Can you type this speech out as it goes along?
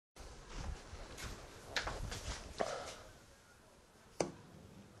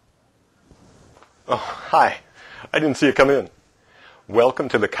Oh, hi. I didn't see you come in. Welcome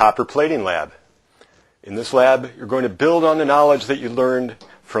to the copper plating lab. In this lab, you're going to build on the knowledge that you learned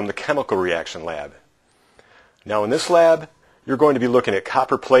from the chemical reaction lab. Now in this lab, you're going to be looking at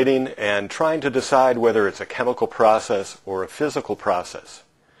copper plating and trying to decide whether it's a chemical process or a physical process.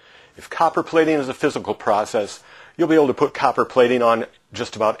 If copper plating is a physical process, you'll be able to put copper plating on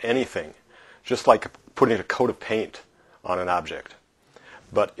just about anything, just like putting a coat of paint on an object.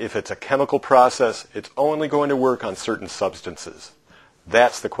 But if it's a chemical process, it's only going to work on certain substances.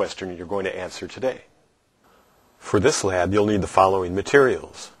 That's the question you're going to answer today. For this lab, you'll need the following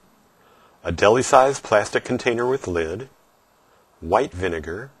materials: a deli-sized plastic container with lid, white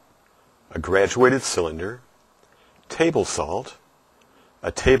vinegar, a graduated cylinder, table salt,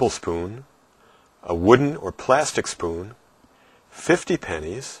 a tablespoon, a wooden or plastic spoon, 50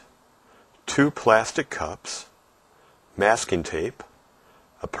 pennies, 2 plastic cups, masking tape,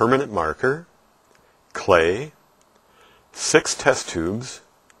 a permanent marker, clay, 6 test tubes,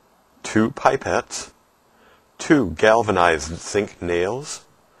 2 pipettes, 2 galvanized zinc nails,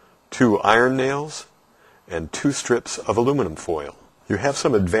 2 iron nails, and 2 strips of aluminum foil. You have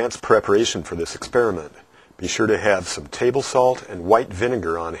some advanced preparation for this experiment. Be sure to have some table salt and white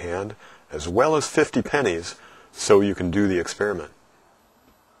vinegar on hand, as well as 50 pennies, so you can do the experiment.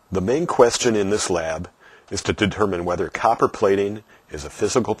 The main question in this lab is to determine whether copper plating is a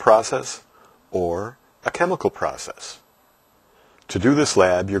physical process or a chemical process. To do this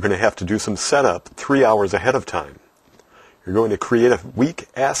lab, you're going to have to do some setup 3 hours ahead of time. You're going to create a weak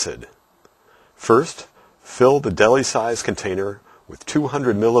acid. First, fill the deli-sized container with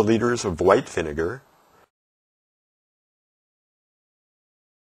 200 milliliters of white vinegar,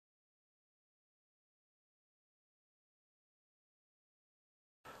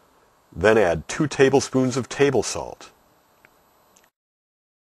 then add 2 tablespoons of table salt.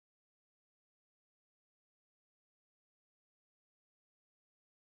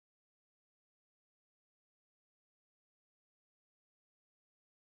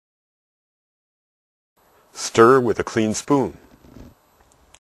 Stir with a clean spoon.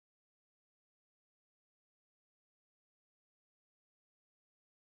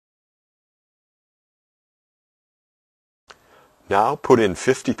 Now put in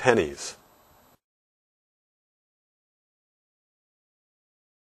 50 pennies.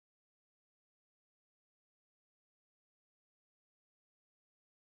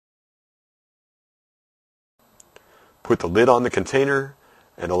 Put the lid on the container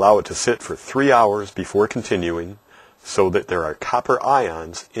and allow it to sit for 3 hours before continuing, so that there are copper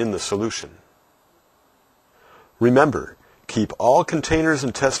ions in the solution. Remember, keep all containers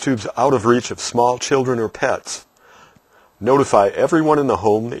and test tubes out of reach of small children or pets. Notify everyone in the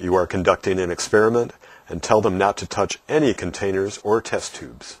home that you are conducting an experiment and tell them not to touch any containers or test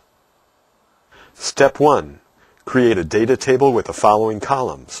tubes. Step 1. Create a data table with the following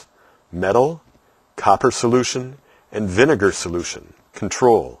columns: metal, copper solution, and vinegar solution,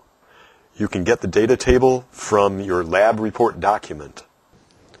 control. You can get the data table from your lab report document.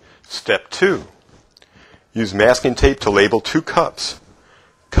 Step 2. Use masking tape to label 2 cups,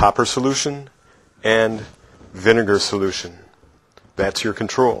 copper solution and vinegar solution. That's your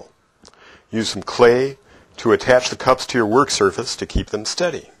control. Use some clay to attach the cups to your work surface to keep them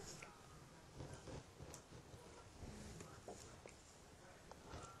steady.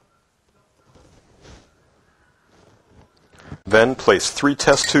 Then place 3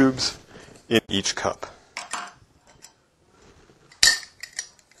 test tubes in each cup.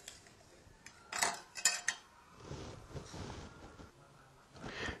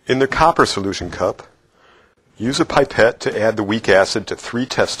 In the copper solution cup, use a pipette to add the weak acid to 3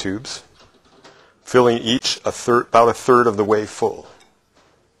 test tubes, filling each about a third of the way full.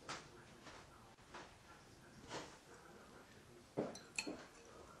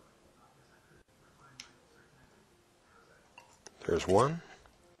 There's 1.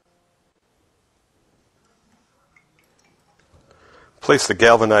 Place the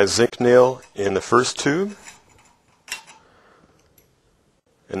galvanized zinc nail in the first tube,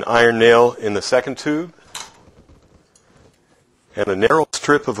 an iron nail in the second tube, and a narrow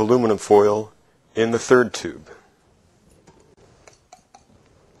strip of aluminum foil in the third tube.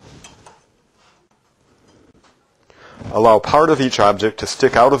 Allow part of each object to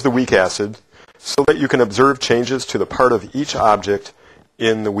stick out of the weak acid so that you can observe changes to the part of each object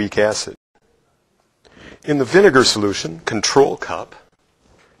in the weak acid. In the vinegar solution, control cup,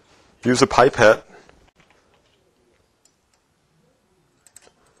 use a pipette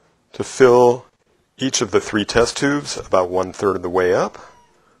to fill each of the 3 test tubes about 1/3 of the way up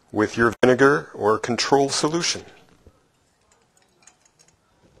with your vinegar or control solution.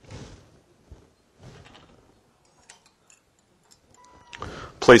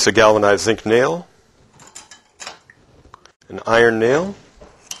 Place a galvanized zinc nail, an iron nail,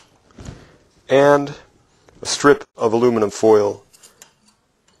 and a strip of aluminum foil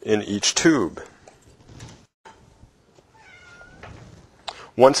in each tube.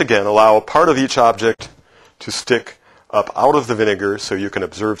 Once again, allow a part of each object to stick up out of the vinegar so you can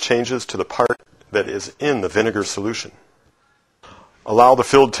observe changes to the part that is in the vinegar solution. Allow the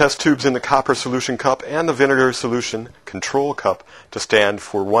filled test tubes in the copper solution cup and the vinegar solution control cup to stand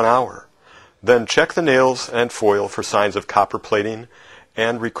for 1 hour. Then check the nails and foil for signs of copper plating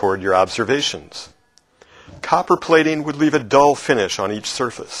and record your observations. Copper plating would leave a dull finish on each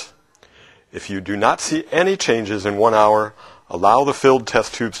surface. If you do not see any changes in 1 hour, allow the filled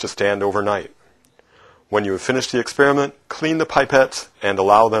test tubes to stand overnight. When you have finished the experiment, clean the pipettes and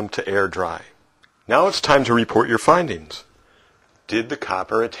allow them to air dry. Now it's time to report your findings. Did the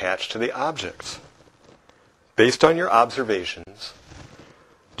copper attach to the objects? Based on your observations,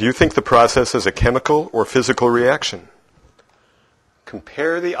 do you think the process is a chemical or physical reaction?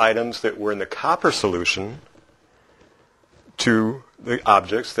 Compare the items that were in the copper solution to the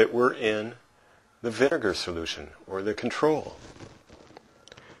objects that were in the vinegar solution or the control.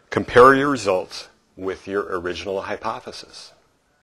 Compare your results with your original hypothesis.